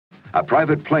A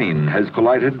private plane has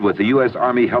collided with a U.S.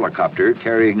 Army helicopter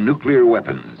carrying nuclear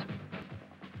weapons.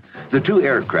 The two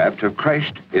aircraft have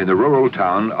crashed in the rural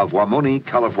town of Wamoni,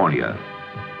 California.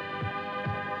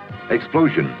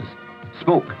 Explosions,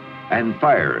 smoke, and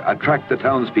fire attract the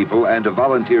townspeople and a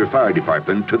volunteer fire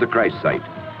department to the crash site.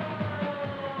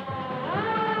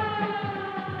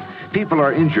 People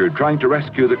are injured trying to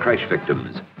rescue the crash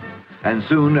victims, and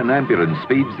soon an ambulance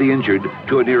speeds the injured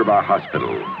to a nearby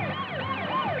hospital.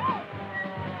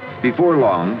 Before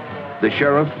long, the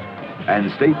sheriff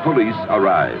and state police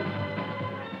arrive.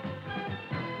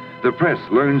 The press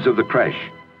learns of the crash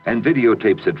and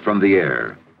videotapes it from the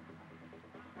air.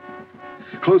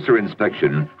 Closer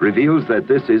inspection reveals that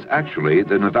this is actually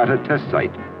the Nevada test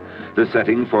site, the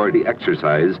setting for the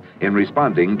exercise in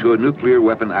responding to a nuclear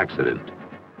weapon accident.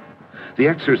 The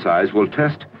exercise will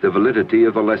test the validity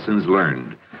of the lessons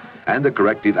learned and the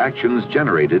corrective actions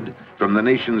generated from the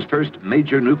nation's first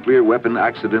major nuclear weapon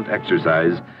accident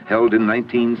exercise held in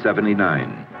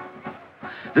 1979.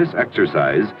 This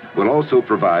exercise will also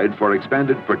provide for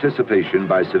expanded participation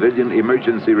by civilian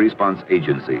emergency response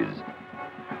agencies.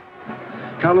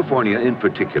 California, in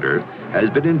particular, has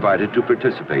been invited to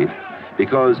participate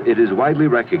because it is widely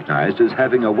recognized as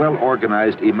having a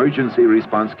well-organized emergency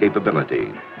response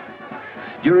capability.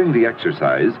 During the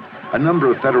exercise, a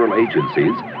number of federal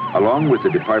agencies, along with the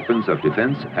Departments of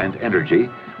Defense and Energy,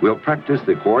 will practice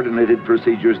the coordinated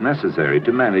procedures necessary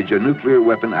to manage a nuclear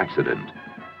weapon accident.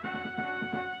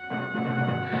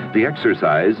 The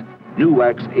exercise,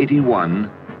 NUWAX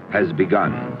 81, has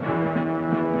begun.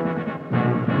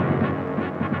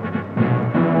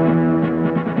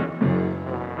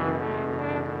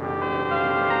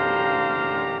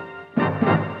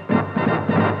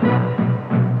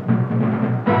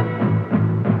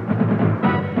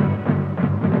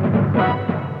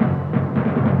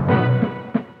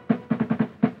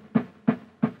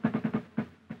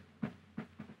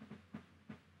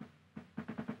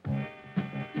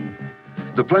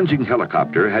 The plunging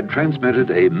helicopter had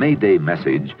transmitted a Mayday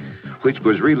message, which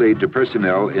was relayed to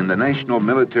personnel in the National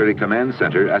Military Command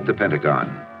Center at the Pentagon.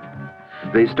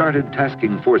 They started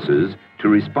tasking forces to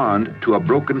respond to a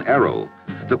broken arrow,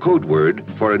 the code word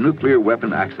for a nuclear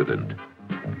weapon accident.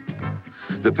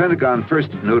 The Pentagon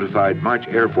first notified March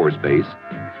Air Force Base,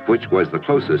 which was the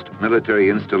closest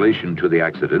military installation to the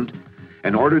accident,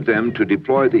 and ordered them to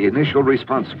deploy the initial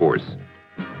response force.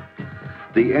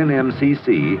 The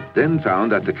NMCC then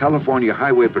found that the California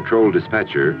Highway Patrol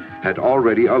dispatcher had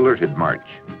already alerted March.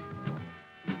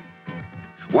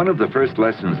 One of the first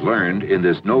lessons learned in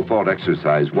this no-fault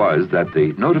exercise was that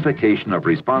the notification of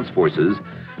response forces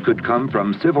could come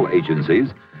from civil agencies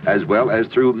as well as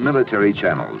through military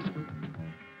channels.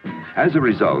 As a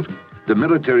result, the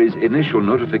military's initial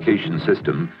notification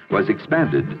system was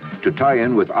expanded to tie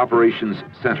in with operations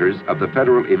centers of the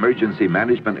Federal Emergency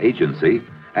Management Agency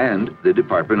and the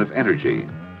Department of Energy.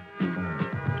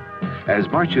 As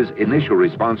March's initial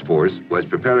response force was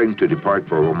preparing to depart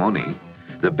for Wamoni,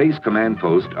 the base command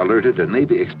post alerted a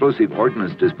Navy explosive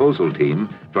ordnance disposal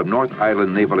team from North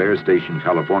Island Naval Air Station,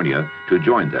 California, to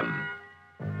join them.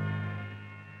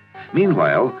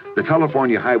 Meanwhile, the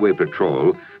California Highway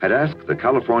Patrol had asked the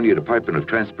California Department of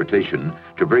Transportation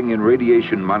to bring in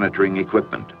radiation monitoring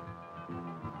equipment.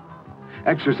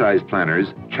 Exercise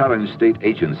planners challenged state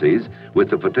agencies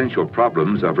with the potential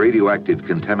problems of radioactive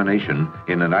contamination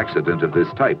in an accident of this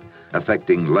type,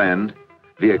 affecting land,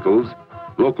 vehicles,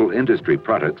 local industry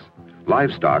products,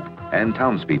 livestock, and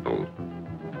townspeople.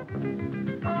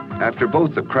 After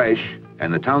both the crash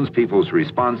and the townspeople's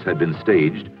response had been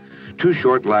staged, two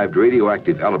short-lived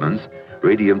radioactive elements,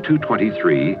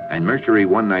 radium-223 and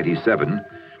mercury-197,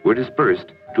 were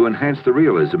dispersed to enhance the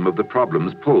realism of the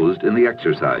problems posed in the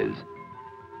exercise.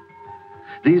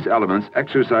 These elements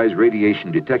exercise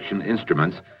radiation detection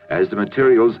instruments as the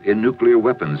materials in nuclear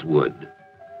weapons would.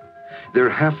 Their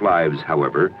half-lives,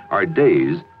 however, are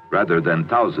days rather than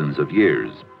thousands of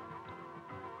years.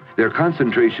 Their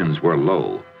concentrations were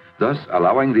low, thus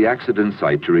allowing the accident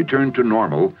site to return to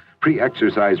normal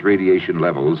pre-exercise radiation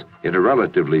levels in a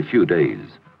relatively few days.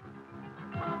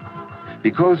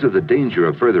 Because of the danger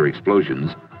of further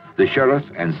explosions, the sheriff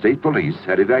and state police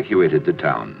had evacuated the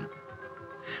town.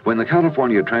 When the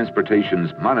California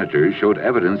Transportation's monitors showed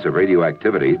evidence of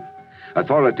radioactivity,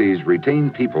 authorities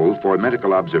retained people for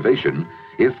medical observation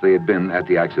if they had been at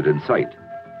the accident site.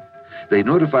 They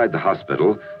notified the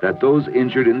hospital that those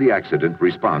injured in the accident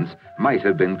response might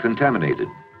have been contaminated.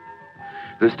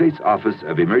 The state's Office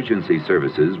of Emergency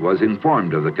Services was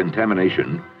informed of the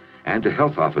contamination, and a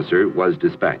health officer was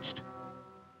dispatched.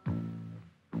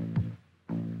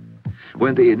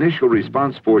 When the initial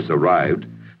response force arrived,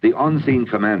 The on-scene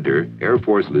commander, Air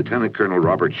Force Lieutenant Colonel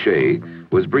Robert Shea,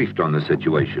 was briefed on the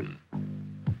situation.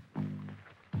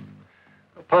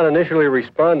 Upon initially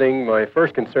responding, my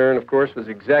first concern, of course, was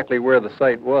exactly where the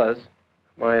site was.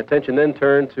 My attention then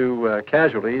turned to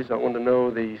casualties. I wanted to know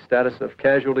the status of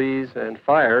casualties and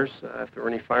fires, if there were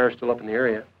any fires still up in the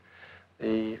area.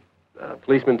 The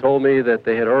policeman told me that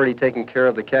they had already taken care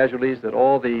of the casualties, that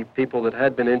all the people that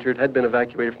had been injured had been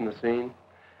evacuated from the scene,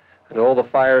 and all the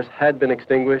fires had been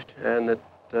extinguished, and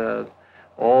that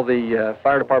all the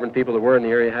fire department people that were in the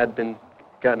area had been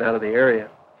gotten out of the area.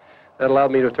 That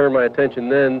allowed me to turn my attention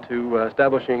then to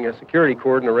establishing a security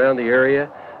cordon around the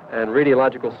area and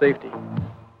radiological safety.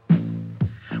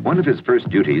 One of his first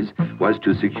duties was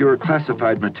to secure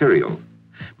classified material,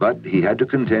 but he had to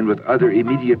contend with other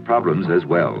immediate problems as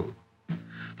well.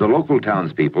 The local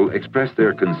townspeople expressed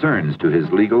their concerns to his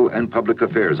legal and public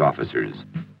affairs officers.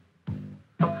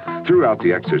 Throughout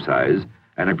the exercise,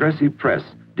 an aggressive press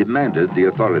demanded the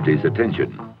authorities'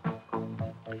 attention.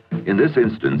 In this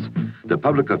instance, the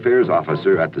public affairs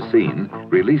officer at the scene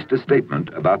released a statement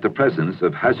about the presence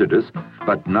of hazardous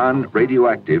but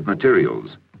non-radioactive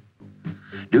materials.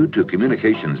 Due to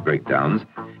communications breakdowns,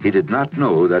 he did not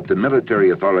know that the military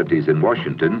authorities in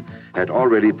Washington had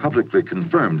already publicly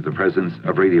confirmed the presence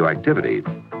of radioactivity.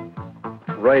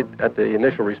 Right at the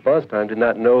initial response time, did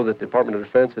not know that the Department of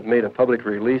Defense had made a public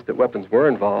release that weapons were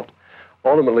involved.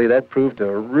 Ultimately, that proved to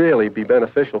really be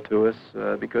beneficial to us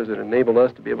because it enabled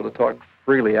us to be able to talk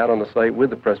freely out on the site with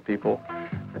the press people.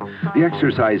 The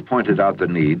exercise pointed out the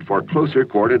need for closer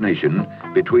coordination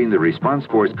between the response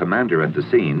force commander at the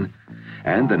scene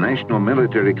and the National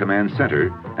Military Command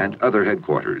Center and other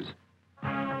headquarters.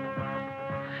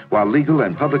 While legal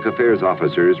and public affairs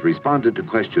officers responded to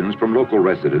questions from local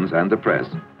residents and the press,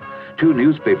 two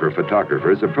newspaper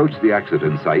photographers approached the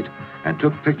accident site and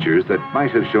took pictures that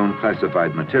might have shown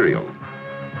classified material.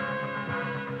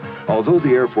 Although the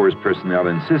Air Force personnel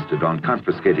insisted on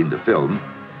confiscating the film,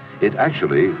 it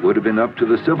actually would have been up to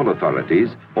the civil authorities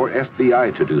or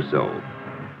FBI to do so.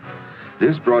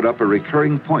 This brought up a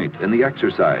recurring point in the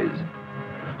exercise.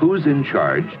 Who's in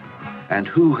charge and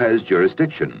who has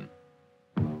jurisdiction?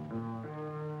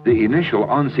 The initial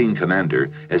on-scene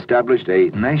commander established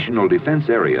a national defense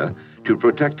area to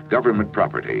protect government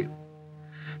property.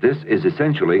 This is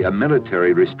essentially a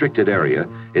military restricted area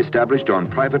established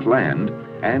on private land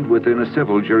and within a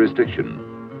civil jurisdiction.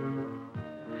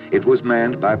 It was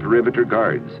manned by perimeter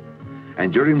guards,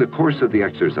 and during the course of the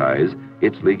exercise,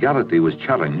 its legality was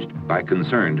challenged by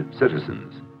concerned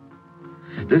citizens.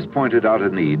 This pointed out a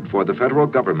need for the federal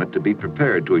government to be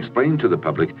prepared to explain to the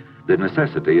public the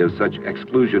necessity of such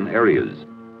exclusion areas.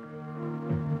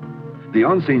 The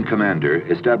on-scene commander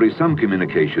established some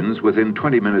communications within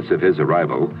 20 minutes of his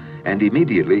arrival and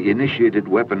immediately initiated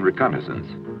weapon reconnaissance.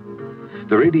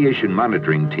 The radiation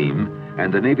monitoring team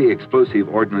and the Navy Explosive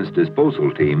Ordnance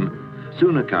Disposal team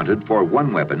soon accounted for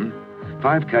 1 weapon,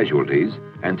 5 casualties,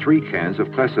 and 3 cans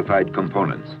of classified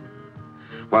components.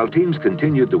 While teams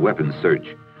continued the weapons search,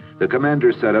 the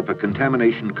commander set up a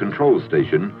contamination control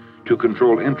station to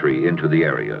control entry into the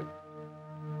area.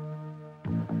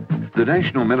 The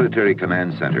National Military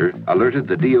Command Center alerted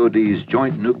the DoD's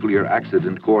Joint Nuclear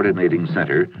Accident Coordinating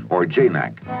Center, or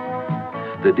JNAC.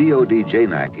 The DoD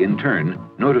JNAC, in turn,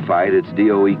 notified its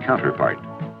DOE counterpart.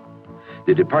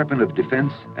 The Department of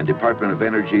Defense and Department of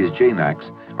Energy's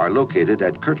JNACs are located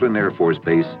at Kirtland Air Force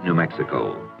Base, New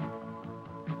Mexico.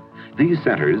 These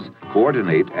centers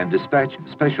coordinate and dispatch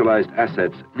specialized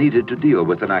assets needed to deal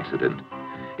with an accident,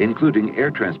 including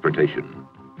air transportation.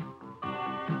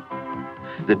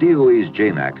 The DOE's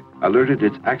JNAC alerted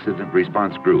its accident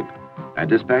response group and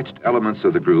dispatched elements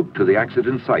of the group to the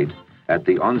accident site at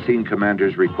the on-scene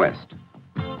commander's request.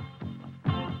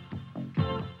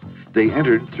 They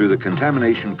entered through the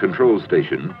contamination control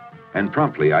station and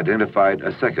promptly identified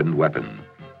a second weapon.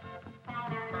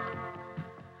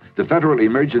 The Federal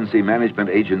Emergency Management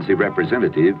Agency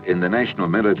representative in the National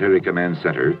Military Command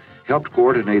Center helped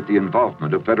coordinate the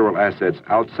involvement of federal assets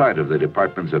outside of the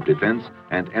Departments of Defense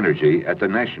and Energy at the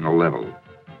national level.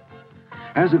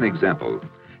 As an example,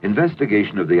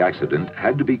 investigation of the accident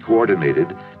had to be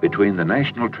coordinated between the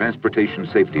National Transportation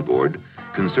Safety Board,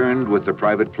 concerned with the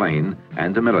private plane,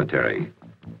 and the military.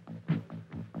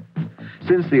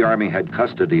 Since the Army had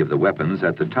custody of the weapons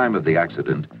at the time of the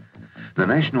accident, the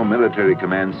National Military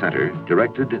Command Center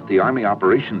directed the Army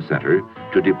Operations Center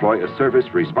to deploy a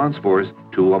service response force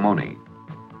to Omonee.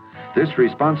 This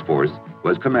response force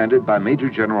was commanded by Major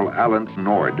General Alan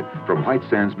Nord from White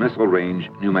Sands Missile Range,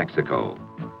 New Mexico.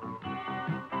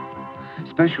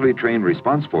 Specially trained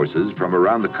response forces from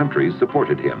around the country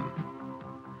supported him.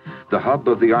 The hub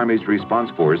of the Army's response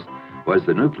force was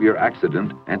the Nuclear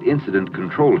Accident and Incident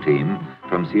Control Team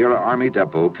from Sierra Army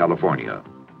Depot, California.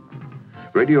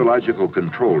 Radiological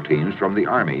control teams from the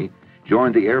Army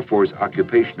joined the Air Force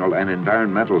Occupational and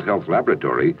Environmental Health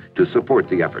Laboratory to support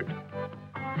the effort.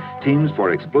 Teams for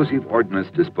explosive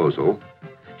ordnance disposal,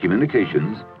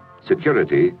 communications,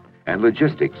 security, and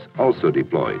logistics also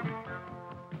deployed.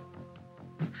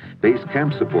 Base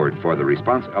camp support for the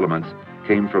response elements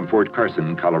came from Fort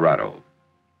Carson, Colorado.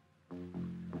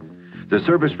 The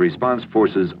Service Response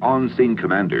Force's on-scene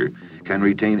commander can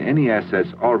retain any assets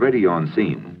already on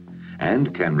scene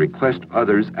and can request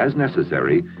others as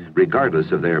necessary,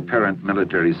 regardless of their parent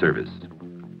military service.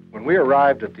 When we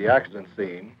arrived at the accident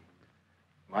scene,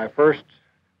 my first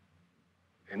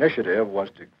initiative was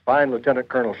to find Lieutenant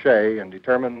Colonel Shea and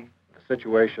determine the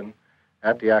situation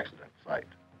at the accident site.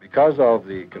 Because of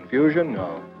the confusion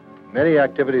of many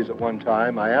activities at one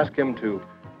time, I asked him to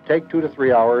take 2 to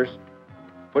 3 hours,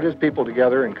 put his people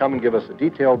together, and come and give us a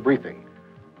detailed briefing,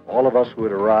 all of us who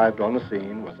had arrived on the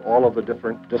scene with all of the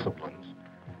different disciplines.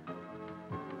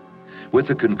 With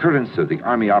the concurrence of the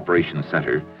Army Operations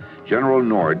Center, General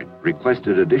Nord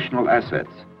requested additional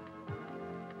assets.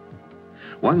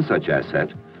 One such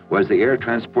asset was the Air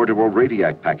Transportable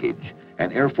Radiac Package,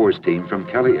 an Air Force team from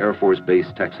Kelly Air Force Base,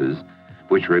 Texas,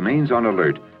 which remains on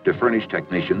alert to furnish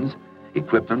technicians,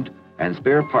 equipment, and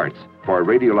spare parts for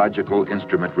radiological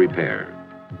instrument repair.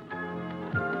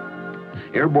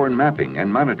 Airborne mapping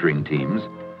and monitoring teams,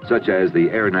 such as the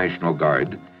Air National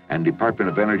Guard and Department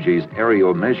of Energy's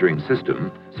aerial measuring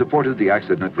system, supported the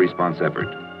accident response effort.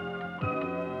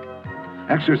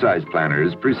 Exercise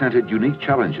planners presented unique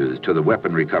challenges to the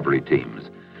weapon recovery teams,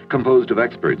 composed of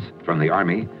experts from the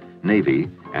Army, Navy,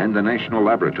 and the national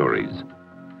laboratories.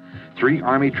 3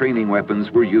 Army training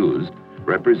weapons were used,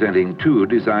 representing 2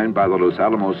 designed by the Los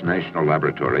Alamos National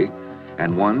Laboratory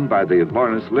and 1 by the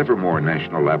Lawrence Livermore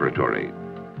National Laboratory.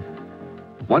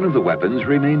 One of the weapons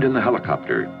remained in the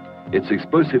helicopter. Its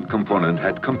explosive component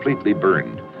had completely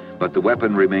burned, but the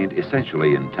weapon remained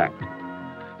essentially intact.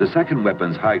 The second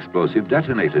weapon's high explosive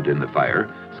detonated in the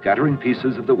fire, scattering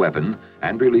pieces of the weapon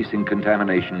and releasing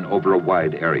contamination over a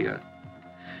wide area.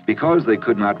 Because they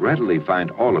could not readily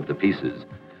find all of the pieces,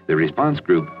 the response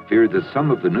group feared that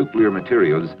some of the nuclear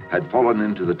materials had fallen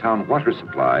into the town water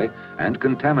supply and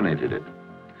contaminated it.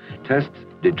 Tests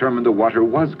determined the water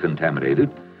was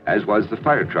contaminated, as was the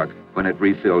fire truck when it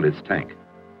refilled its tank.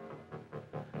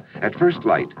 At first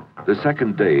light, the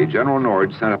second day, General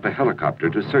Nord sent up a helicopter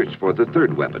to search for the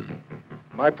third weapon.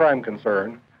 My prime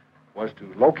concern was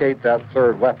to locate that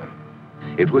third weapon.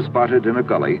 It was spotted in a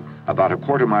gully about a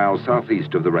quarter-mile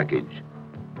southeast of the wreckage.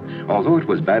 Although it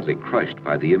was badly crushed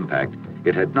by the impact,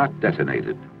 it had not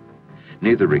detonated.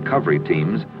 Neither recovery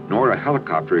teams nor a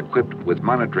helicopter equipped with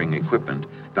monitoring equipment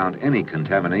found any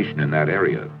contamination in that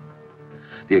area.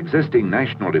 The existing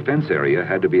national defense area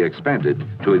had to be expanded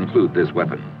to include this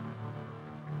weapon.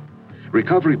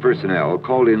 Recovery personnel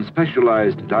called in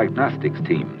specialized diagnostics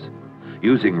teams.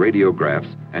 Using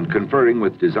radiographs and conferring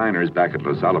with designers back at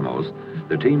Los Alamos,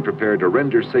 the team prepared a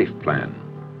render-safe plan.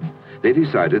 They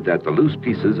decided that the loose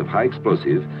pieces of high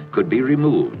explosive could be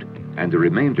removed and the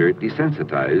remainder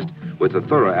desensitized with a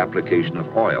thorough application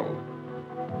of oil.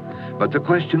 But the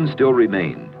question still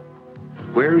remained: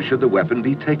 where should the weapon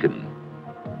be taken?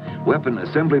 Weapon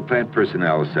assembly plant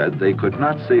personnel said they could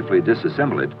not safely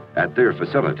disassemble it at their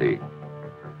facility.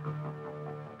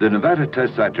 The Nevada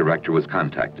Test Site Director was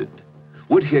contacted.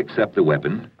 Would he accept the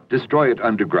weapon, destroy it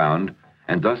underground,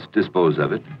 and thus dispose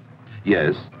of it?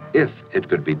 Yes, if it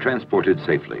could be transported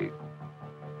safely.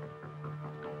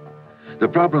 The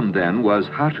problem then was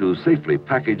how to safely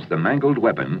package the mangled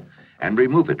weapon and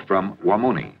remove it from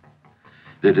Wamoni.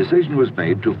 The decision was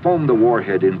made to foam the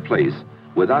warhead in place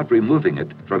without removing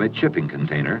it from its shipping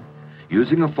container,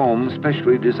 using a foam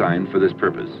specially designed for this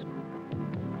purpose.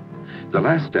 The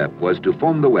last step was to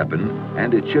foam the weapon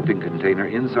and its shipping container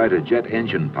inside a jet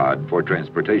engine pod for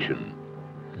transportation.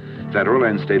 Federal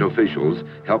and state officials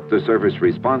helped the Service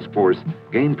Response Force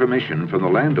gain permission from the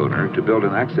landowner to build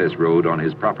an access road on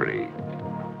his property.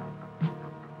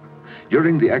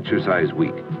 During the exercise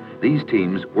week, these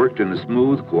teams worked in a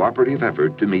smooth, cooperative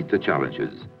effort to meet the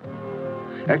challenges.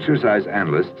 Exercise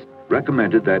analysts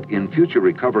recommended that in future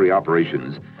recovery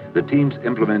operations, the teams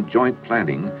implement joint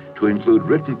planning to include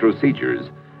written procedures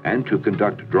and to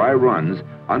conduct dry runs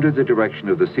under the direction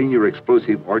of the Senior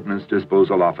Explosive Ordnance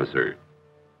Disposal Officer.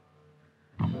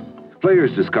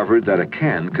 Players discovered that a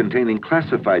can containing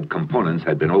classified components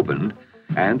had been opened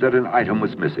and that an item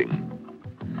was missing.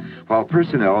 While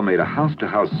personnel made a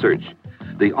house-to-house search,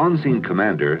 the on-scene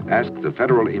commander asked the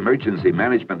Federal Emergency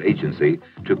Management Agency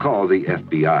to call the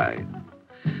FBI.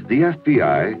 The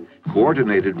FBI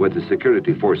coordinated with the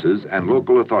security forces and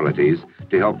local authorities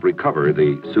to help recover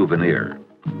the souvenir.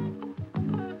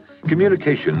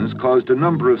 Communications caused a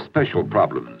number of special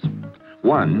problems.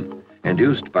 One,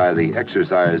 induced by the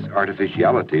exercise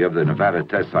artificiality of the Nevada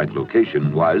test site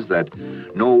location, was that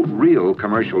no real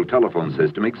commercial telephone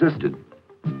system existed.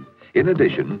 In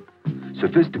addition,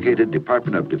 sophisticated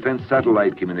Department of Defense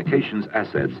satellite communications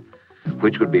assets,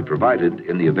 which would be provided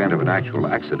in the event of an actual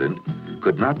accident,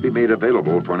 could not be made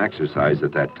available for an exercise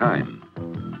at that time.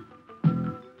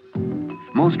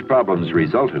 Most problems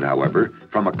resulted, however,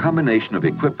 from a combination of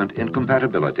equipment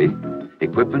incompatibility,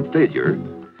 equipment failure,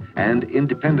 and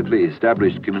independently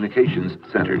established communications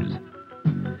centers.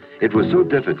 It was so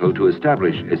difficult to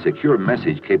establish a secure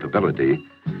message capability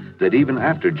that even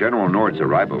after General Nord's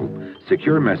arrival,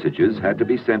 secure messages had to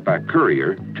be sent by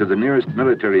courier to the nearest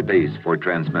military base for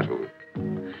transmittal.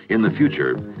 In the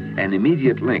future, an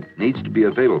immediate link needs to be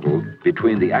available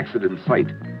between the accident site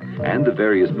and the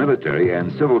various military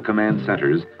and civil command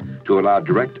centers to allow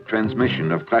direct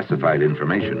transmission of classified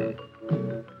information.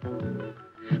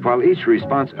 While each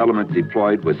response element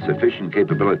deployed with sufficient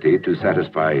capability to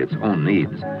satisfy its own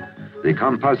needs, the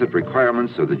composite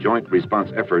requirements of the joint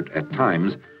response effort at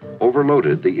times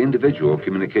overloaded the individual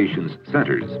communications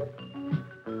centers.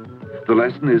 The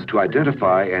lesson is to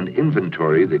identify and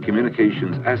inventory the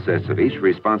communications assets of each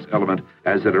response element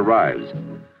as it arrives,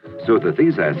 so that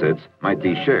these assets might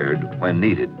be shared when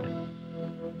needed.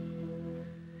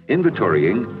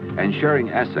 Inventorying and sharing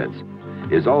assets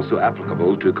is also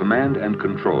applicable to command and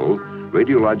control,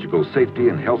 radiological safety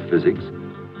and health physics,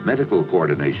 medical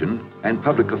coordination, and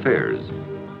public affairs.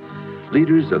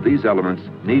 Leaders of these elements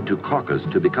need to caucus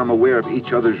to become aware of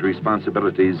each other's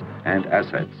responsibilities and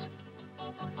assets.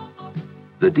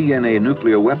 The DNA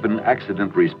Nuclear Weapon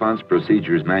Accident Response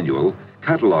Procedures Manual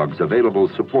catalogs available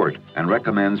support and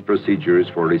recommends procedures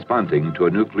for responding to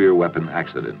a nuclear weapon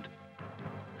accident.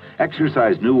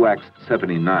 Exercise NUWAX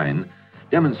 79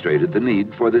 demonstrated the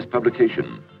need for this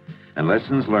publication, and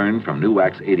lessons learned from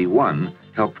NUWAX 81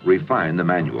 helped refine the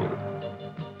manual.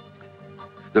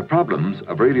 The problems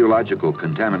of radiological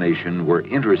contamination were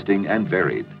interesting and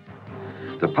varied.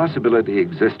 The possibility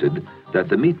existed that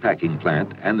the meatpacking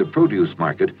plant and the produce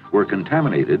market were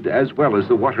contaminated, as well as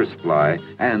the water supply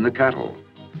and the cattle.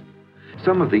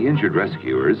 Some of the injured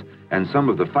rescuers and some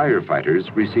of the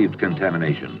firefighters received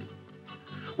contamination.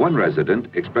 One resident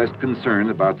expressed concern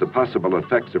about the possible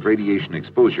effects of radiation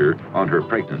exposure on her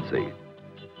pregnancy.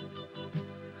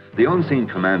 The on-scene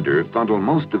commander funneled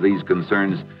most of these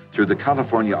concerns through the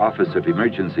California Office of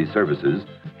Emergency Services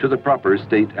to the proper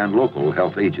state and local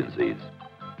health agencies.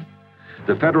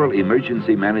 The Federal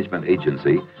Emergency Management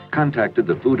Agency contacted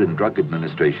the Food and Drug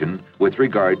Administration with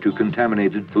regard to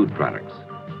contaminated food products.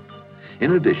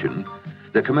 In addition,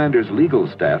 the commander's legal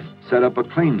staff set up a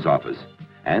claims office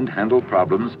and handled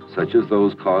problems such as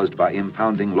those caused by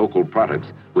impounding local products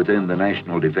within the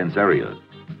national defense area.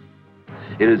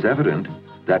 It is evident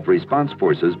that response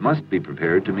forces must be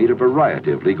prepared to meet a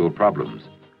variety of legal problems,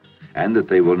 and that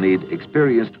they will need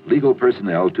experienced legal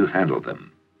personnel to handle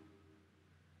them.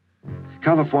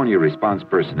 California response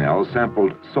personnel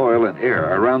sampled soil and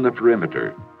air around the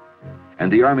perimeter,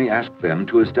 and the Army asked them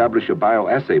to establish a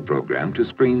bioassay program to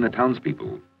screen the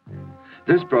townspeople.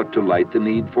 This brought to light the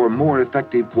need for more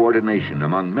effective coordination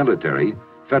among military,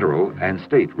 federal, and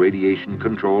state radiation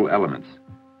control elements.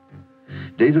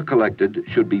 Data collected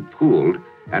should be pooled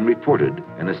and reported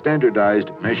in a standardized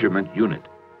measurement unit.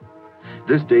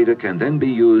 This data can then be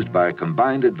used by a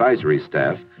combined advisory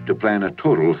staff to plan a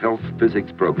total health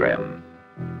physics program.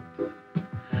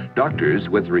 Doctors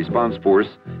with the response force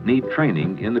need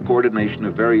training in the coordination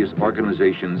of various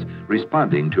organizations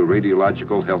responding to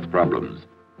radiological health problems.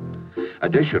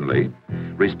 Additionally,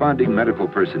 responding medical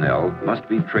personnel must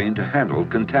be trained to handle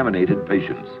contaminated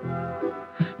patients.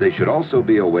 They should also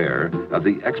be aware of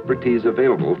the expertise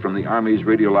available from the Army's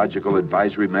Radiological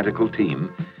Advisory Medical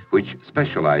Team, which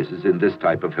specializes in this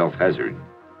type of health hazard.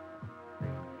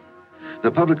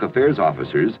 The public affairs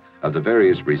officers of the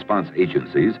various response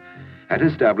agencies had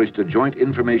established a joint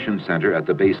information center at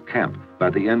the base camp by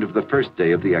the end of the first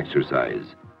day of the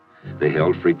exercise. They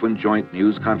held frequent joint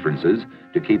news conferences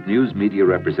to keep news media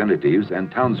representatives and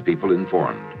townspeople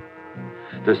informed.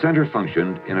 The center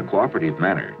functioned in a cooperative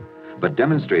manner, but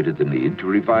demonstrated the need to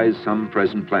revise some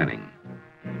present planning.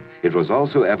 It was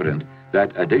also evident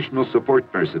that additional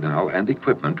support personnel and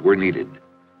equipment were needed.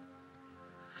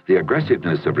 The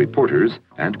aggressiveness of reporters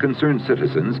and concerned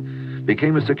citizens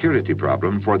became a security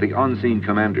problem for the on-scene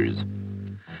commanders.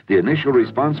 The initial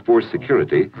response force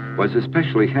security was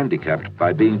especially handicapped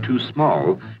by being too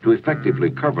small to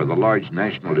effectively cover the large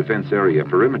national defense area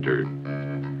perimeter.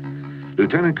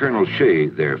 Lieutenant Colonel Shea,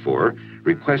 therefore,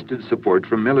 requested support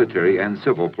from military and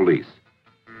civil police.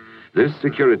 This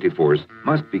security force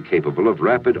must be capable of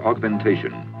rapid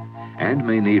augmentation and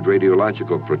may need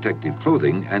radiological protective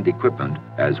clothing and equipment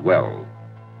as well.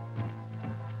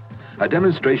 A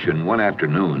demonstration one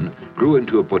afternoon grew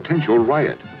into a potential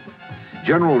riot.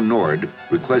 General Nord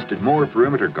requested more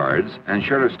perimeter guards and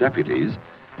sheriff's deputies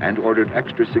and ordered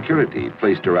extra security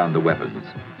placed around the weapons.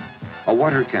 A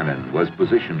water cannon was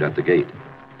positioned at the gate.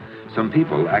 Some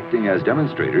people acting as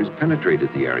demonstrators penetrated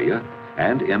the area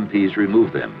and MPs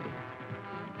removed them.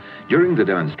 During the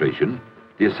demonstration,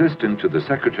 the Assistant to the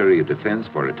Secretary of Defense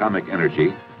for Atomic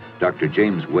Energy, Dr.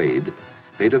 James Wade,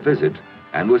 paid a visit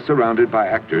and was surrounded by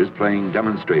actors playing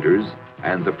demonstrators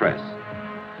and the press.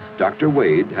 Dr.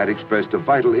 Wade had expressed a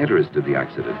vital interest in the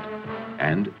accident,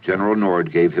 and General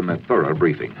Nord gave him a thorough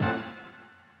briefing.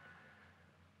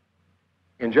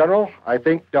 In general, I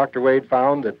think Dr. Wade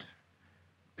found that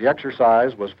the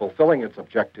exercise was fulfilling its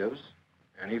objectives,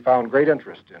 and he found great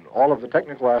interest in all of the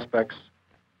technical aspects,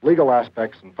 legal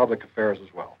aspects, and public affairs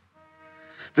as well.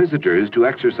 Visitors to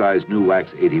exercise NUWAX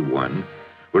 81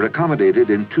 were accommodated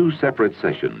in two separate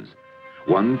sessions,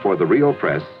 one for the real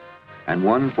press and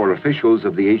one for officials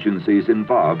of the agencies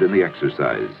involved in the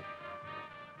exercise.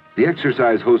 The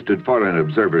exercise hosted foreign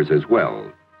observers as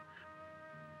well.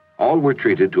 All were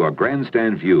treated to a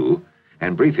grandstand view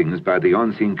and briefings by the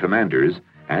on-scene commanders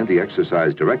and the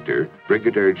exercise director,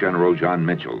 Brigadier General John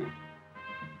Mitchell.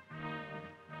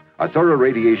 A thorough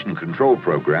radiation control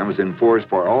program was in force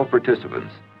for all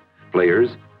participants, players,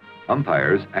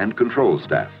 umpires, and control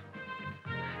staff.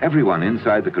 Everyone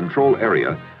inside the control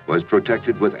area was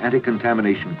protected with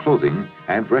anti-contamination clothing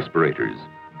and respirators.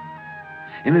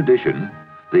 In addition,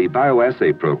 the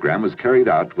bioassay program was carried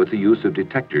out with the use of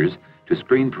detectors to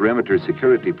screen perimeter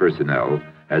security personnel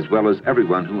as well as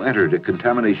everyone who entered a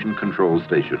contamination control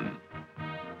station.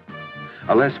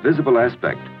 A less visible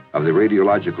aspect of the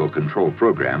radiological control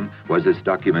program was its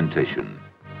documentation.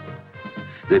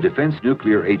 The Defense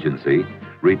Nuclear Agency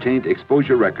retained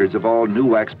exposure records of all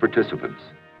NUWAX participants.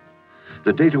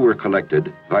 The data were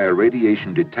collected via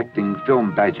radiation detecting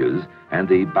film badges and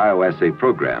the bioassay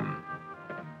program.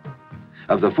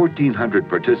 Of the 1,400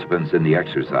 participants in the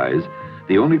exercise,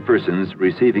 the only persons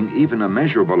receiving even a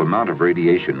measurable amount of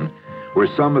radiation were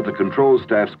some of the control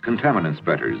staff's contaminant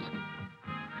spreaders.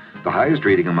 The highest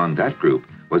reading among that group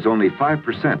was only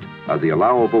 5% of the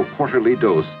allowable quarterly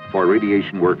dose for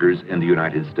radiation workers in the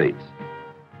United States.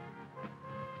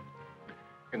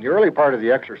 In the early part of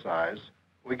the exercise,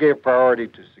 we gave priority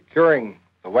to securing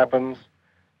the weapons,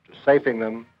 to safing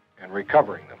them, and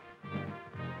recovering them.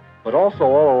 But also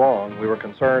all along, we were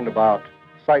concerned about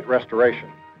site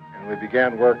restoration, and we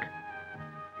began work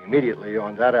immediately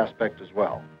on that aspect as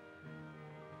well.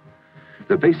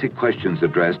 The basic questions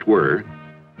addressed were,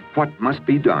 what must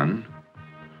be done,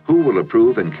 who will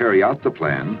approve and carry out the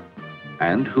plan,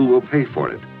 and who will pay for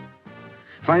it?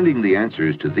 Finding the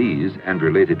answers to these and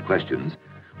related questions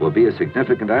will be a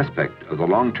significant aspect of the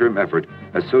long-term effort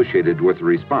associated with the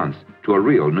response to a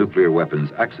real nuclear weapons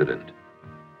accident.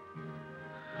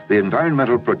 The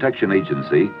Environmental Protection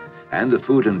Agency and the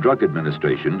Food and Drug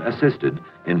Administration assisted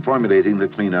in formulating the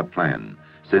cleanup plan,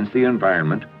 since the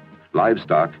environment,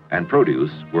 livestock, and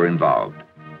produce were involved.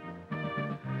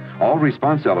 All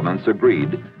response elements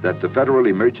agreed that the Federal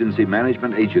Emergency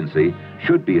Management Agency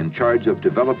should be in charge of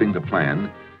developing the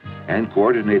plan and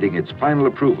coordinating its final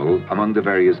approval among the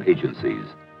various agencies.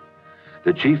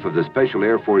 The chief of the Special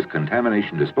Air Force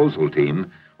Contamination Disposal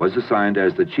Team was assigned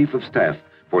as the Chief of Staff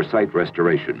for site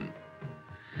restoration.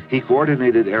 He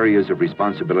coordinated areas of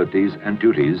responsibilities and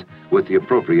duties with the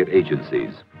appropriate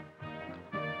agencies.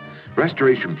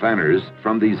 Restoration planners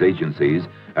from these agencies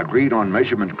agreed on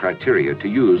measurement criteria to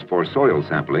use for soil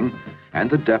sampling and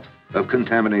the depth of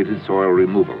contaminated soil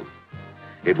removal.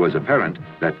 It was apparent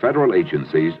that federal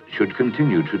agencies should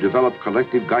continue to develop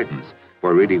collective guidance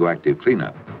for radioactive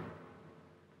cleanup.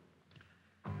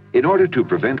 In order to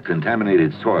prevent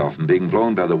contaminated soil from being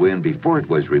blown by the wind before it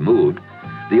was removed,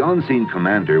 the on-scene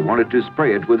commander wanted to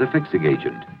spray it with a fixing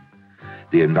agent.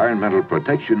 The Environmental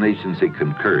Protection Agency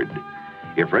concurred,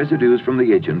 if residues from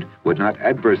the agent would not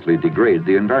adversely degrade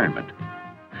the environment.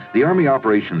 The Army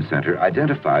Operations Center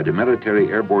identified a military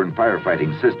airborne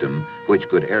firefighting system which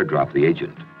could airdrop the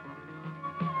agent.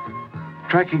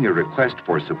 Tracking a request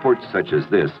for support such as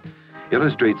this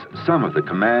illustrates some of the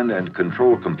command and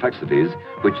control complexities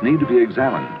which need to be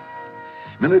examined.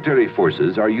 Military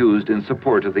forces are used in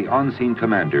support of the on-scene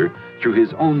commander through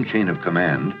his own chain of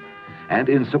command and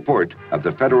in support of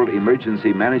the Federal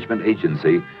Emergency Management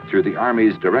Agency through the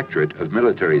Army's Directorate of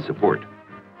Military Support.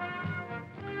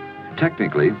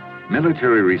 Technically,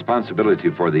 military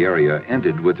responsibility for the area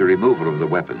ended with the removal of the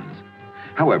weapons.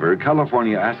 However,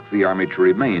 California asked the Army to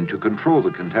remain to control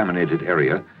the contaminated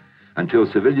area until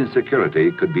civilian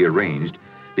security could be arranged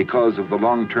because of the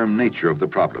long-term nature of the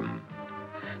problem.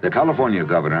 The California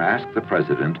governor asked the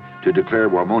president to declare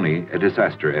Wamoni a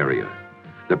disaster area.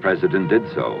 The president did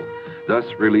so, thus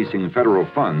releasing federal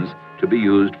funds to be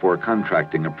used for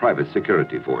contracting a private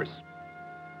security force.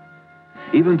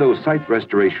 Even though site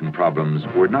restoration problems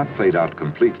were not played out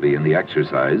completely in the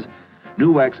exercise,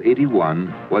 NUWAX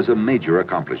 81 was a major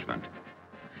accomplishment.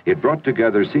 It brought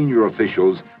together senior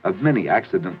officials of many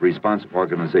accident response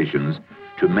organizations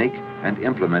to make and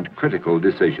implement critical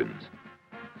decisions.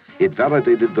 It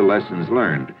validated the lessons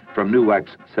learned from NUWAX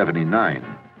 79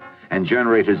 and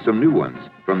generated some new ones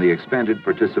from the expanded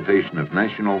participation of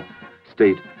national,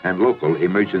 state, and local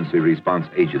emergency response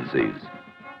agencies.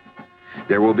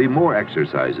 There will be more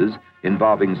exercises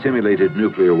involving simulated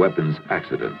nuclear weapons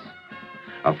accidents.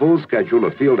 A full schedule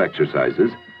of field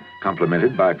exercises,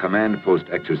 complemented by command post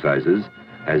exercises,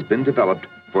 has been developed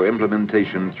for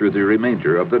implementation through the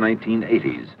remainder of the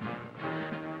 1980s.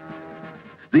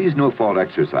 These no-fault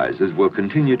exercises will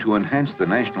continue to enhance the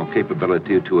national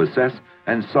capability to assess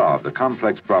and solve the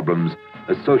complex problems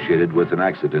associated with an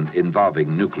accident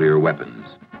involving nuclear weapons.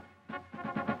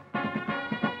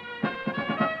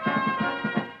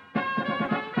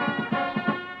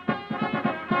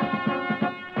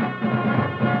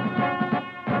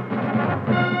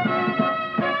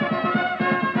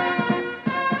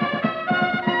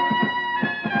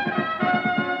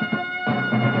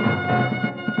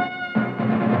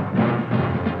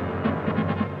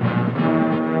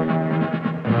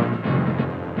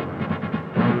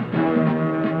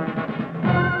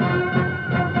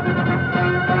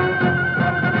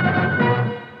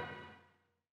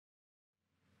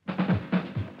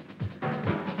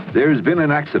 There's been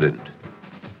an accident.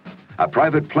 A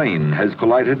private plane has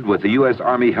collided with a U.S.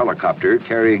 Army helicopter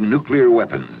carrying nuclear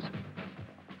weapons.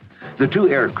 The two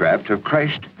aircraft have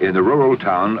crashed in the rural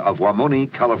town of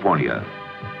Wamoni, California.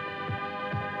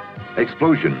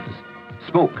 Explosions,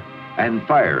 smoke, and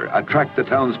fire attract the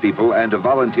townspeople and a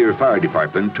volunteer fire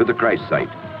department to the crash site.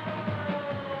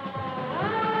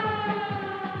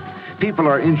 People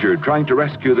are injured trying to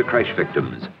rescue the crash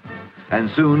victims, and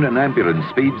soon an ambulance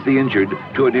speeds the injured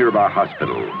to a nearby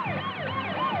hospital.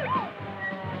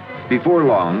 Before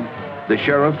long, the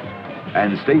sheriff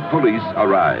and state police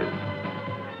arrive.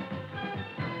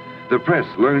 The press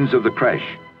learns of the crash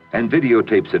and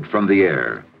videotapes it from the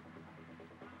air.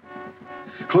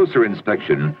 Closer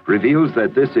inspection reveals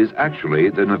that this is actually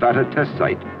the Nevada test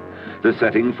site, the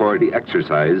setting for the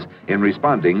exercise in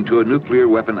responding to a nuclear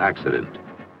weapon accident.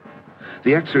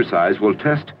 The exercise will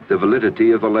test the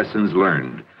validity of the lessons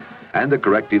learned and the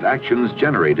corrective actions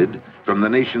generated from the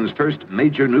nation's first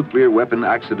major nuclear weapon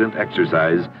accident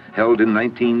exercise held in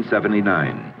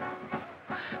 1979.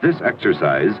 This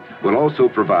exercise will also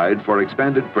provide for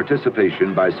expanded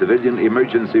participation by civilian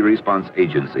emergency response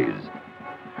agencies.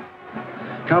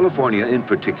 California, in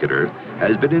particular,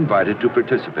 has been invited to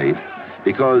participate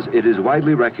because it is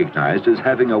widely recognized as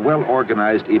having a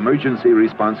well-organized emergency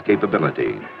response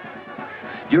capability.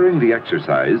 During the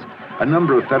exercise, a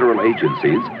number of federal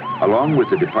agencies, along with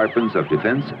the Departments of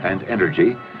Defense and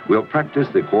Energy, will practice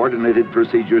the coordinated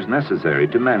procedures necessary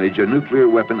to manage a nuclear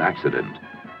weapon accident.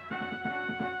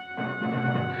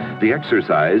 The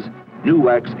exercise,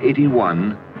 NUWAX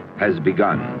 81, has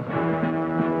begun.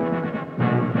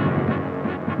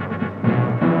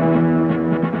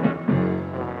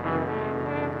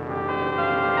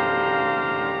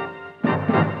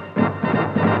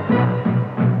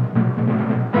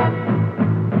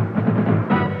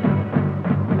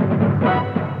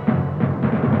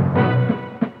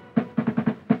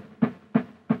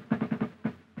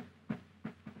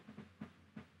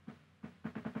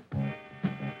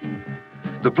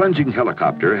 The plunging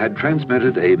helicopter had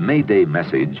transmitted a Mayday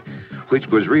message, which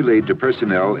was relayed to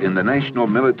personnel in the National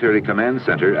Military Command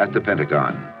Center at the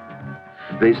Pentagon.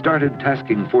 They started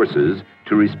tasking forces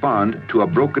to respond to a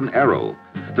broken arrow,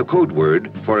 the code word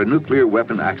for a nuclear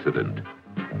weapon accident.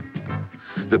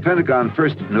 The Pentagon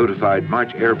first notified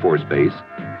March Air Force Base,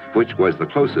 which was the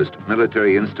closest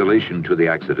military installation to the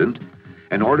accident,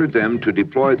 and ordered them to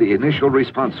deploy the initial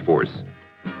response force.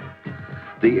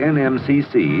 The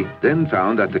NMCC then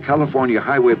found that the California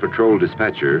Highway Patrol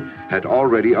dispatcher had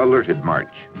already alerted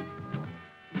March.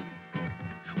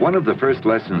 One of the first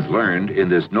lessons learned in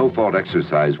this no-fault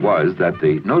exercise was that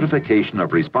the notification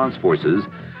of response forces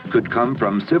could come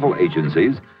from civil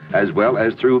agencies as well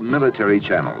as through military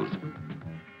channels.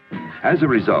 As a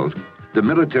result, the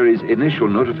military's initial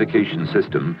notification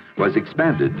system was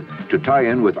expanded to tie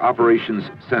in with operations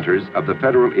centers of the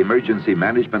Federal Emergency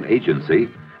Management Agency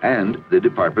and the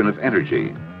Department of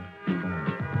Energy.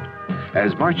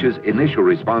 As March's initial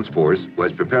response force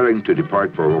was preparing to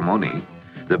depart for Romoni,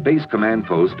 the base command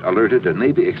post alerted a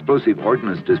Navy explosive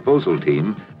ordnance disposal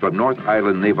team from North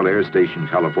Island Naval Air Station,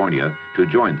 California, to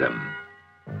join them.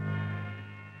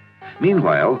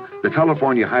 Meanwhile, the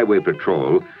California Highway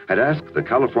Patrol had asked the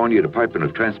California Department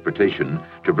of Transportation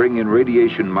to bring in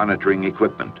radiation monitoring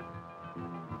equipment.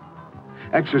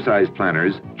 Exercise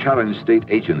planners challenged state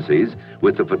agencies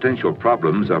with the potential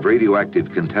problems of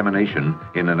radioactive contamination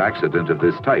in an accident of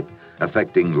this type,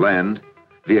 affecting land,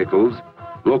 vehicles,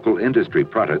 local industry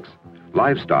products,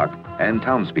 livestock, and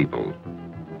townspeople.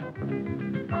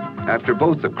 After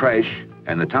both the crash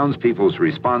and the townspeople's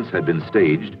response had been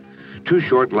staged, two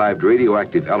short-lived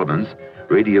radioactive elements,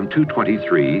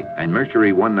 radium-223 and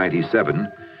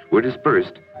mercury-197, were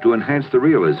dispersed to enhance the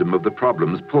realism of the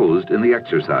problems posed in the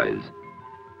exercise.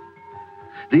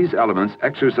 These elements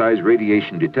exercise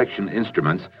radiation detection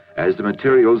instruments as the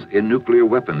materials in nuclear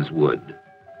weapons would.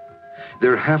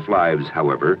 Their half-lives,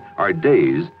 however, are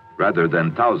days rather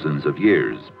than thousands of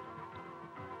years.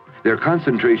 Their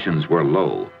concentrations were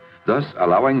low, thus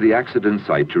allowing the accident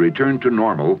site to return to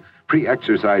normal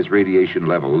pre-exercise radiation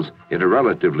levels in a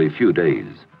relatively few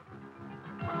days.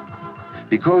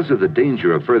 Because of the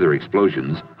danger of further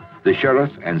explosions, the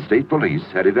sheriff and state police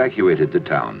had evacuated the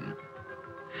town.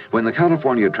 When the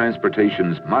California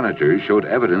Transportation's monitors showed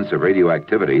evidence of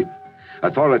radioactivity,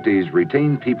 authorities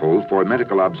retained people for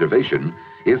medical observation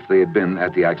if they had been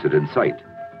at the accident site.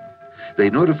 They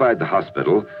notified the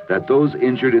hospital that those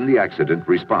injured in the accident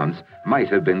response might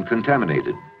have been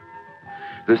contaminated.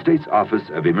 The state's Office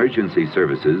of Emergency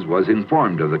Services was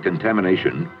informed of the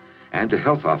contamination, and a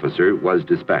health officer was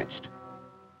dispatched.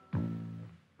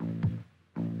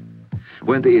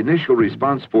 When the initial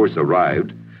response force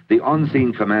arrived, the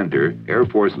on-scene commander, Air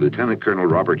Force Lieutenant Colonel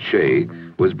Robert Shea,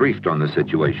 was briefed on the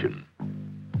situation.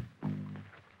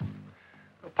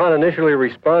 Upon initially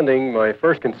responding, my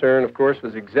first concern, of course,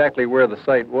 was exactly where the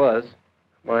site was.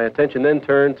 My attention then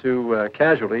turned to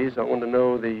casualties. I wanted to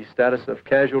know the status of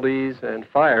casualties and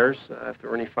fires, if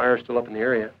there were any fires still up in the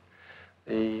area.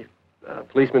 The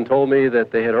policeman told me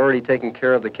that they had already taken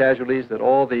care of the casualties, that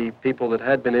all the people that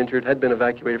had been injured had been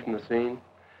evacuated from the scene,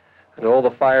 and all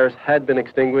the fires had been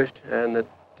extinguished, and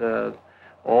that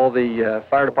all the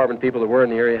fire department people that were in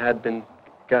the area had been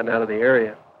gotten out of the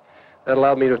area. That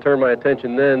allowed me to turn my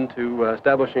attention then to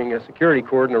establishing a security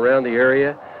cordon around the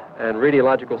area and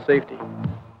radiological safety.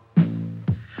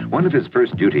 One of his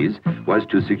first duties was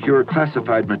to secure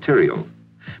classified material,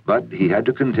 but he had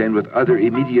to contend with other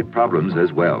immediate problems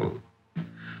as well.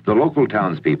 The local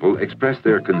townspeople expressed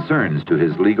their concerns to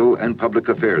his legal and public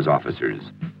affairs officers.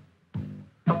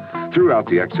 Throughout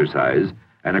the exercise,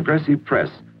 an aggressive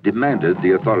press demanded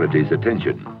the authorities'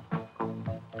 attention.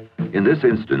 In this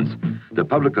instance, the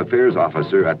public affairs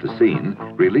officer at the scene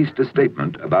released a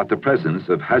statement about the presence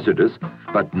of hazardous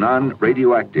but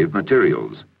non-radioactive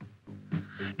materials.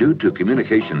 Due to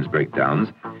communications breakdowns,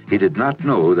 he did not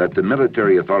know that the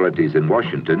military authorities in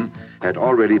Washington had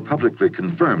already publicly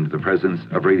confirmed the presence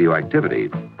of radioactivity.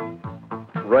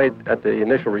 Right at the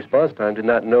initial response time, did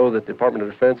not know that the Department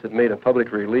of Defense had made a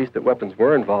public release that weapons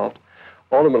were involved.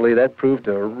 Ultimately, that proved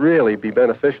to really be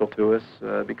beneficial to us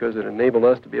because it enabled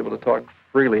us to be able to talk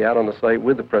freely out on the site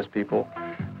with the press people.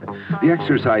 The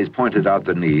exercise pointed out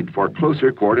the need for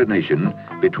closer coordination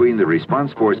between the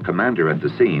response force commander at the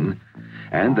scene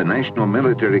and the National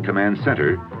Military Command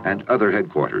Center and other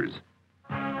headquarters.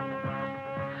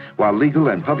 While legal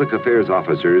and public affairs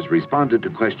officers responded to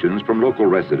questions from local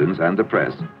residents and the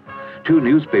press, two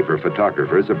newspaper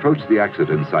photographers approached the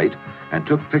accident site and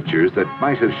took pictures that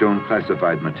might have shown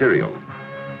classified material.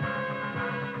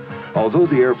 Although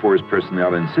the Air Force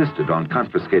personnel insisted on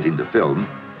confiscating the film,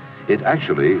 it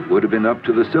actually would have been up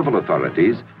to the civil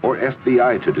authorities or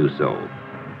FBI to do so.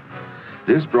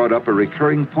 This brought up a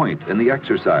recurring point in the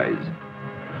exercise.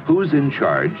 Who's in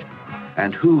charge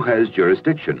and who has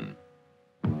jurisdiction?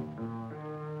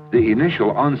 The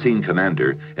initial on-scene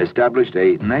commander established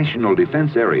a national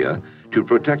defense area to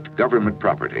protect government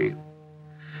property.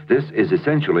 This is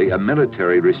essentially a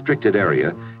military restricted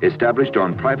area established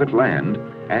on private land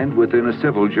and within a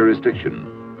civil jurisdiction.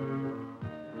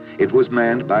 It was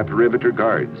manned by perimeter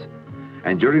guards,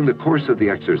 and during the course of the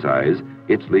exercise,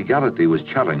 its legality was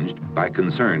challenged by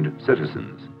concerned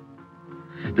citizens.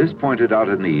 This pointed out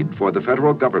a need for the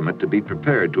federal government to be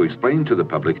prepared to explain to the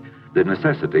public the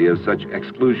necessity of such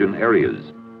exclusion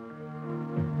areas.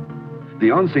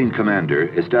 The on-scene commander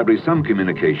established some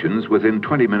communications within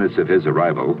 20 minutes of his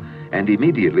arrival and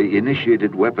immediately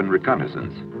initiated weapon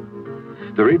reconnaissance.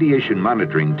 The radiation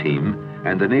monitoring team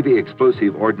and the Navy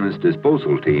Explosive Ordnance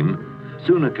Disposal team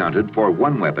soon accounted for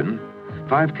 1 weapon,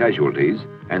 5 casualties,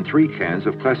 and 3 cans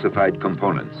of classified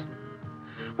components.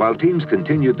 While teams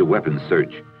continued the weapons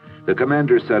search, the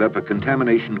commander set up a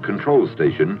contamination control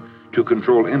station to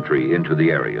control entry into the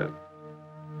area.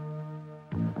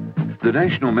 The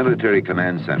National Military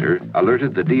Command Center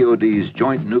alerted the DoD's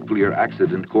Joint Nuclear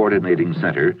Accident Coordinating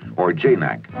Center, or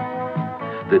JNAC.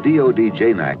 The DoD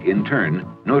JNAC, in turn,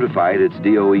 notified its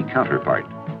DOE counterpart.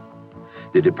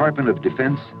 The Department of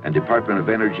Defense and Department of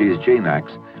Energy's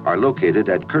JNACs are located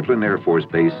at Kirtland Air Force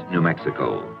Base, New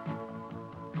Mexico.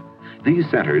 These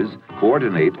centers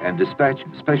coordinate and dispatch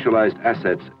specialized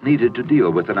assets needed to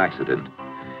deal with an accident,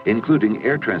 including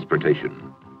air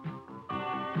transportation.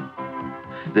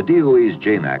 The DOE's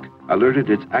JNAC alerted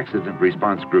its accident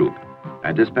response group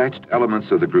and dispatched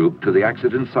elements of the group to the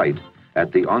accident site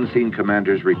at the on-scene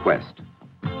commander's request.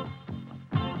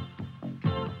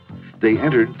 They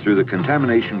entered through the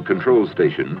contamination control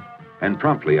station and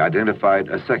promptly identified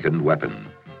a second weapon.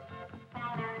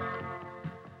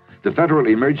 The Federal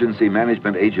Emergency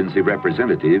Management Agency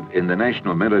representative in the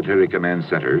National Military Command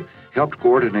Center helped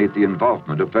coordinate the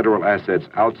involvement of federal assets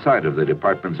outside of the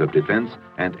Departments of Defense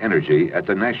and Energy at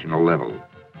the national level.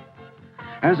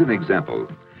 As an example,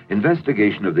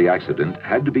 investigation of the accident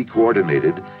had to be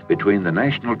coordinated between the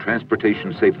National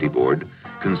Transportation Safety Board,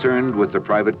 concerned with the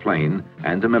private plane,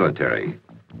 and the military.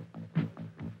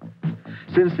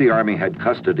 Since the Army had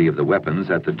custody of the weapons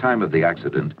at the time of the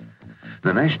accident,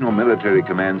 the National Military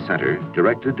Command Center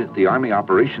directed the Army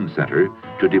Operations Center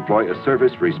to deploy a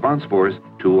service response force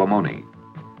to Wamoni.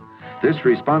 This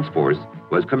response force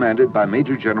was commanded by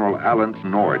Major General Alan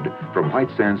Nord from White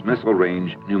Sands Missile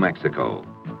Range, New Mexico.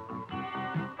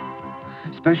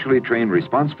 Specially trained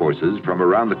response forces from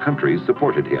around the country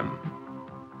supported him.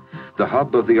 The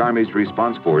hub of the Army's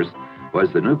response force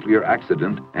was the Nuclear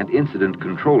Accident and Incident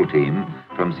Control Team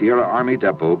from Sierra Army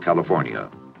Depot, California.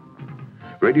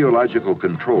 Radiological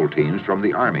control teams from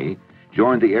the Army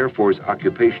joined the Air Force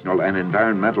Occupational and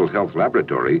Environmental Health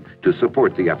Laboratory to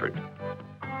support the effort.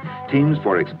 Teams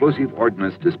for explosive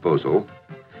ordnance disposal,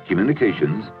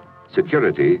 communications,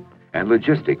 security, and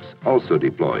logistics also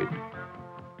deployed.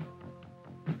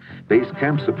 Base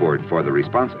camp support for the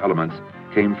response elements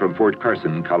came from Fort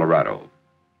Carson, Colorado.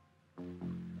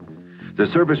 The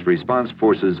Service Response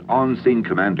Force's on-scene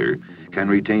commander can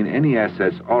retain any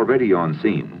assets already on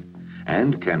scene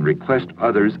and can request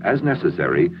others as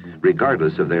necessary,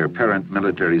 regardless of their parent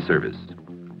military service.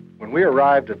 When we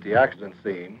arrived at the accident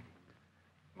scene,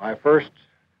 my first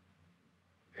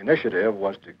initiative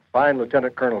was to find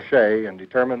Lieutenant Colonel Shea and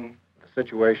determine the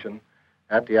situation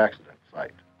at the accident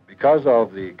site. Because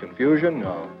of the confusion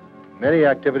of many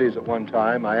activities at one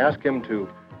time, I asked him to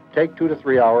take 2 to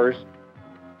 3 hours,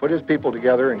 put his people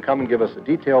together, and come and give us a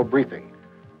detailed briefing.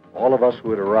 All of us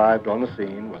who had arrived on the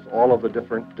scene with all of the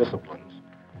different disciplines.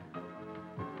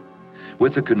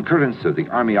 With the concurrence of the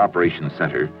Army Operations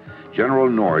Center, General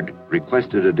Nord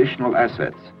requested additional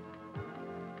assets.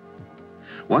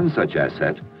 One such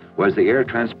asset was the Air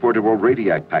Transportable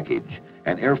Radiac Package,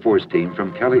 an Air Force team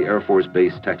from Kelly Air Force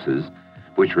Base, Texas,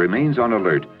 which remains on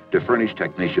alert to furnish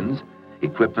technicians,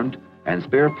 equipment, and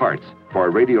spare parts for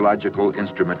radiological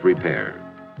instrument repair.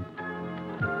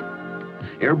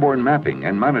 Airborne mapping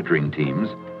and monitoring teams,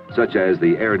 such as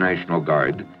the Air National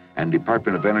Guard and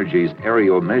Department of Energy's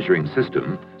aerial measuring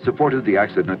system, supported the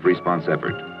accident response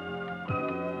effort.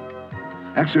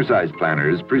 Exercise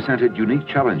planners presented unique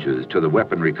challenges to the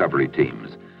weapon recovery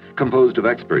teams, composed of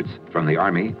experts from the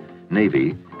Army,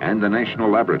 Navy, and the national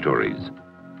laboratories.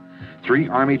 3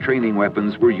 Army training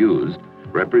weapons were used,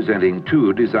 representing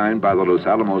 2 designed by the Los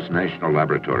Alamos National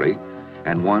Laboratory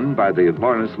and 1 by the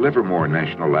Lawrence Livermore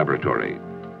National Laboratory.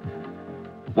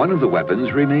 One of the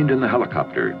weapons remained in the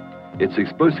helicopter. Its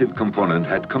explosive component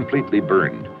had completely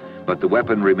burned, but the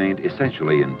weapon remained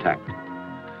essentially intact.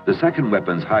 The second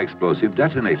weapon's high explosive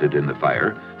detonated in the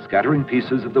fire, scattering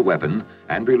pieces of the weapon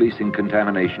and releasing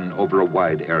contamination over a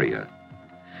wide area.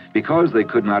 Because they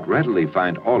could not readily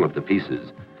find all of the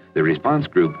pieces, the response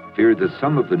group feared that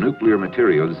some of the nuclear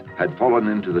materials had fallen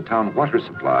into the town water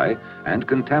supply and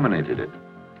contaminated it.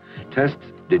 Tests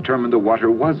determined the water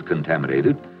was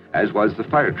contaminated, as was the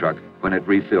fire truck when it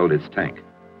refilled its tank.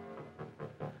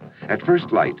 At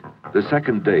first light, the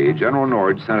second day, General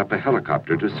Nord sent up a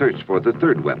helicopter to search for the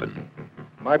third weapon.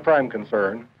 My prime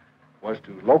concern was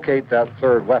to locate that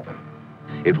third weapon.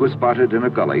 It was spotted in a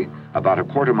gully about a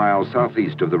quarter-mile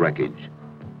southeast of the wreckage.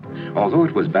 Although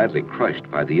it was badly crushed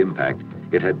by the impact,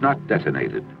 it had not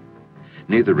detonated.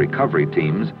 Neither recovery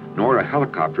teams nor a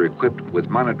helicopter equipped with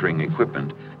monitoring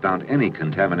equipment found any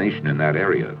contamination in that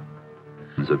area.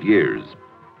 Of years.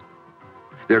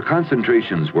 Their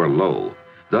concentrations were low,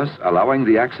 thus allowing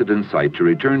the accident site to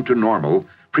return to normal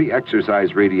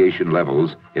pre-exercise radiation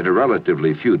levels in a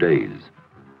relatively few days.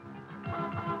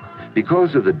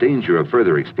 Because of the danger of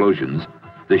further explosions,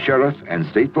 the sheriff and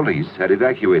state police had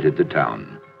evacuated the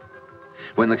town.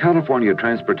 When the California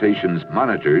Transportation's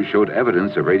monitors showed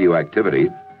evidence of radioactivity,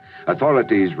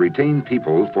 authorities retained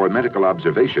people for medical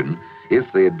observation if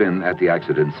they had been at the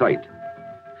accident site.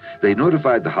 They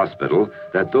notified the hospital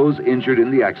that those injured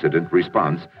in the accident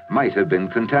response might have been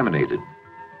contaminated.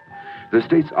 The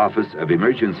state's Office of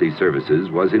Emergency Services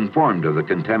was informed of the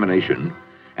contamination,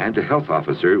 and a health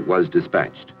officer was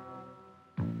dispatched.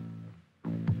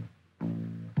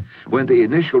 When the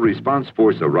initial response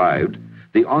force arrived,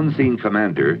 the on-scene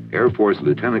commander, Air Force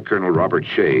Lieutenant Colonel Robert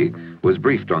Shea, was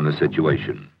briefed on the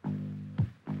situation.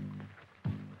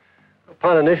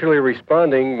 Upon initially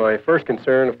responding, my first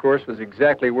concern, of course, was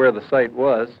exactly where the site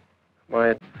was.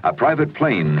 A private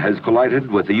plane has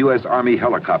collided with a U.S. Army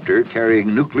helicopter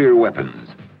carrying nuclear weapons.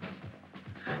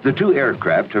 The two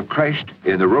aircraft have crashed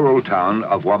in the rural town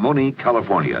of Wamoni,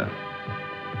 California.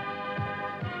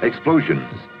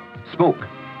 Explosions, smoke,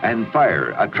 and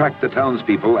fire attract the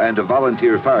townspeople and a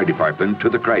volunteer fire department to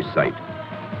the crash site.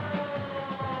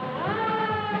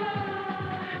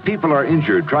 People are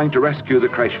injured trying to rescue the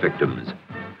crash victims,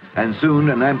 and soon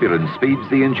an ambulance speeds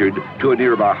the injured to a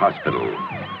nearby hospital.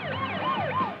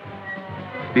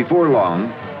 Before long,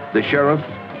 the sheriff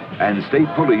and state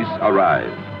police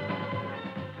arrive.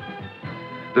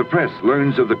 The press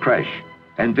learns of the crash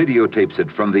and videotapes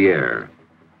it from the air.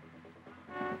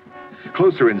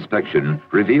 Closer inspection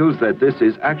reveals that this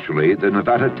is actually the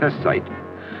Nevada test site,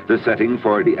 the setting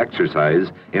for the exercise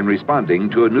in responding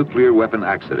to a nuclear weapon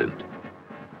accident.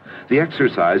 The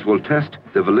exercise will test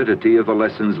the validity of the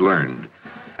lessons learned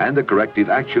and the corrective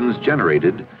actions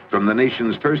generated from the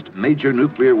nation's first major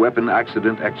nuclear weapon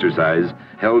accident exercise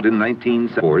held in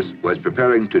 1970. Force was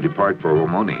preparing to depart for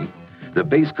Wamoni. The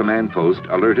base command post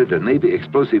alerted a Navy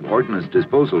explosive ordnance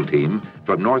disposal team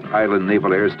from North Island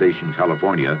Naval Air Station,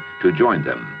 California, to join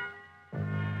them.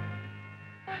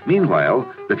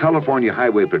 Meanwhile, the California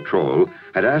Highway Patrol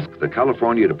had asked the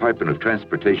California Department of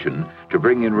Transportation to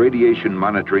bring in radiation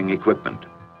monitoring equipment.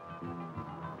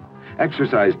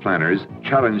 Exercise planners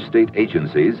challenged state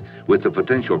agencies with the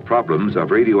potential problems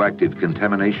of radioactive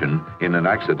contamination in an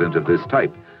accident of this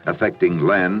type, affecting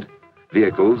land,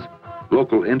 vehicles,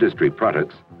 local industry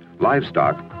products,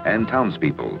 livestock, and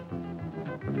townspeople.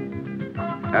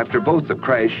 After both the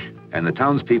crash and the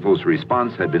townspeople's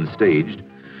response had been staged,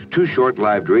 two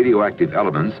short-lived radioactive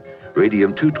elements,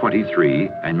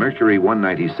 radium-223 and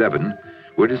mercury-197,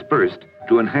 were dispersed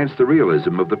to enhance the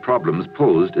realism of the problems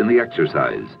posed in the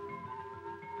exercise.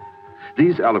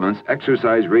 These elements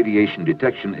exercise radiation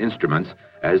detection instruments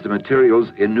as the materials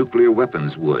in nuclear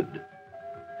weapons would.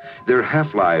 Their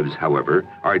half-lives, however,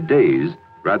 are days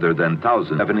rather than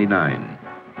 1,079.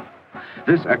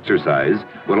 This exercise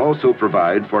will also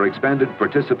provide for expanded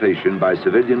participation by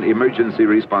civilian emergency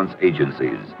response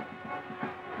agencies.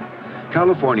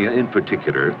 California, in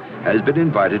particular, has been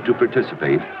invited to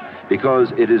participate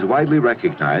because it is widely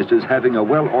recognized as having a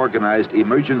well-organized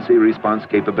emergency response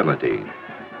capability.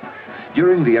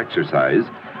 During the exercise,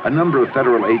 a number of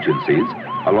federal agencies,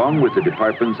 along with the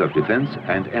Departments of Defense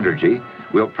and Energy,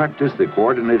 will practice the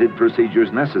coordinated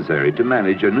procedures necessary to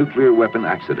manage a nuclear weapon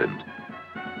accident.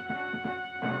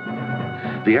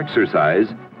 The exercise,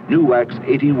 NUWAX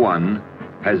 81,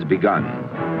 has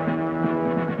begun.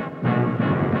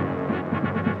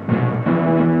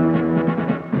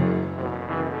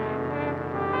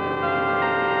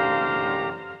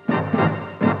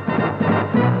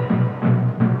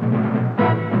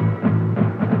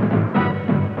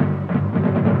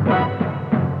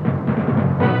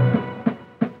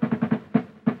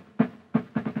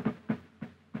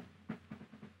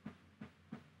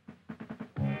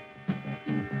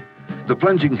 The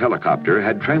plunging helicopter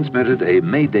had transmitted a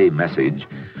Mayday message,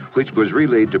 which was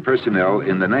relayed to personnel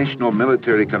in the National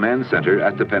Military Command Center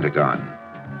at the Pentagon.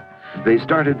 They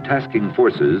started tasking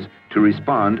forces to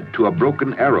respond to a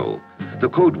broken arrow, the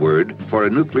code word for a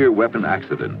nuclear weapon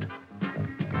accident.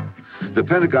 The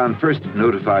Pentagon first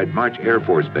notified March Air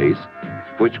Force Base,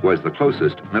 which was the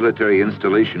closest military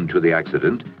installation to the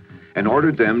accident, and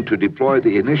ordered them to deploy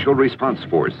the initial response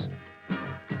force.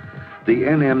 The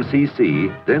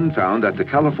NMCC then found that the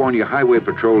California Highway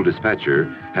Patrol dispatcher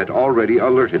had already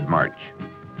alerted March.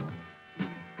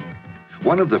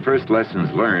 One of the first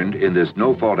lessons learned in this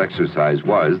no-fault exercise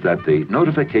was that the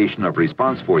notification of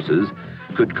response forces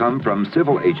could come from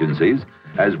civil agencies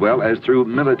as well as through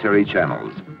military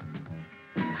channels.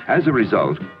 As a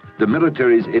result, the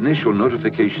military's initial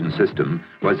notification system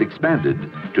was expanded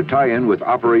to tie in with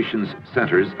operations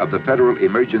centers of the Federal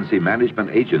Emergency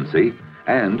Management Agency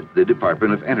and the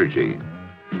Department of Energy.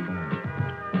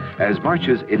 As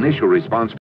March's initial response